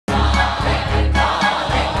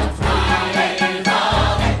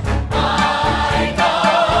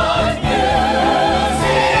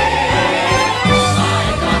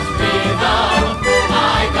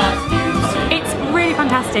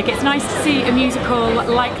see a musical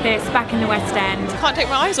like this back in the West End. Can't take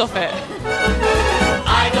my eyes off it.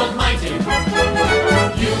 I don't mind you,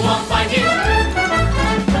 you won't find you.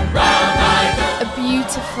 Round I go. A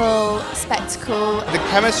beautiful spectacle. The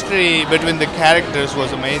chemistry between the characters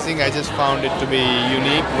was amazing. I just found it to be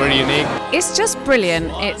unique, very unique. It's just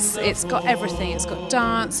brilliant. It's got everything. It's got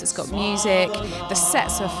dance, it's got music, the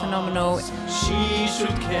sets are phenomenal. She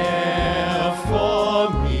should care for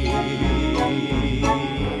me.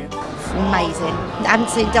 It's amazing. I haven't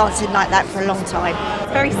seen dancing like that for a long time.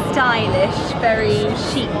 Very stylish, very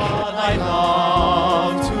chic. I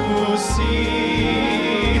love to see.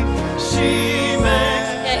 She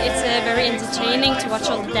It's very entertaining to watch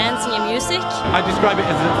all the dancing and music. I describe it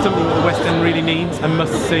as something that the West End really needs and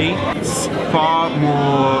must see. It's far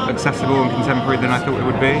more accessible and contemporary than I thought it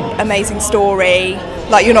would be. Amazing story,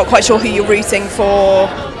 like you're not quite sure who you're rooting for.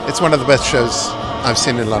 It's one of the best shows I've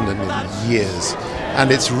seen in London in years,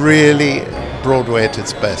 and it's really Broadway at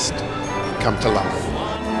its best. Come to London.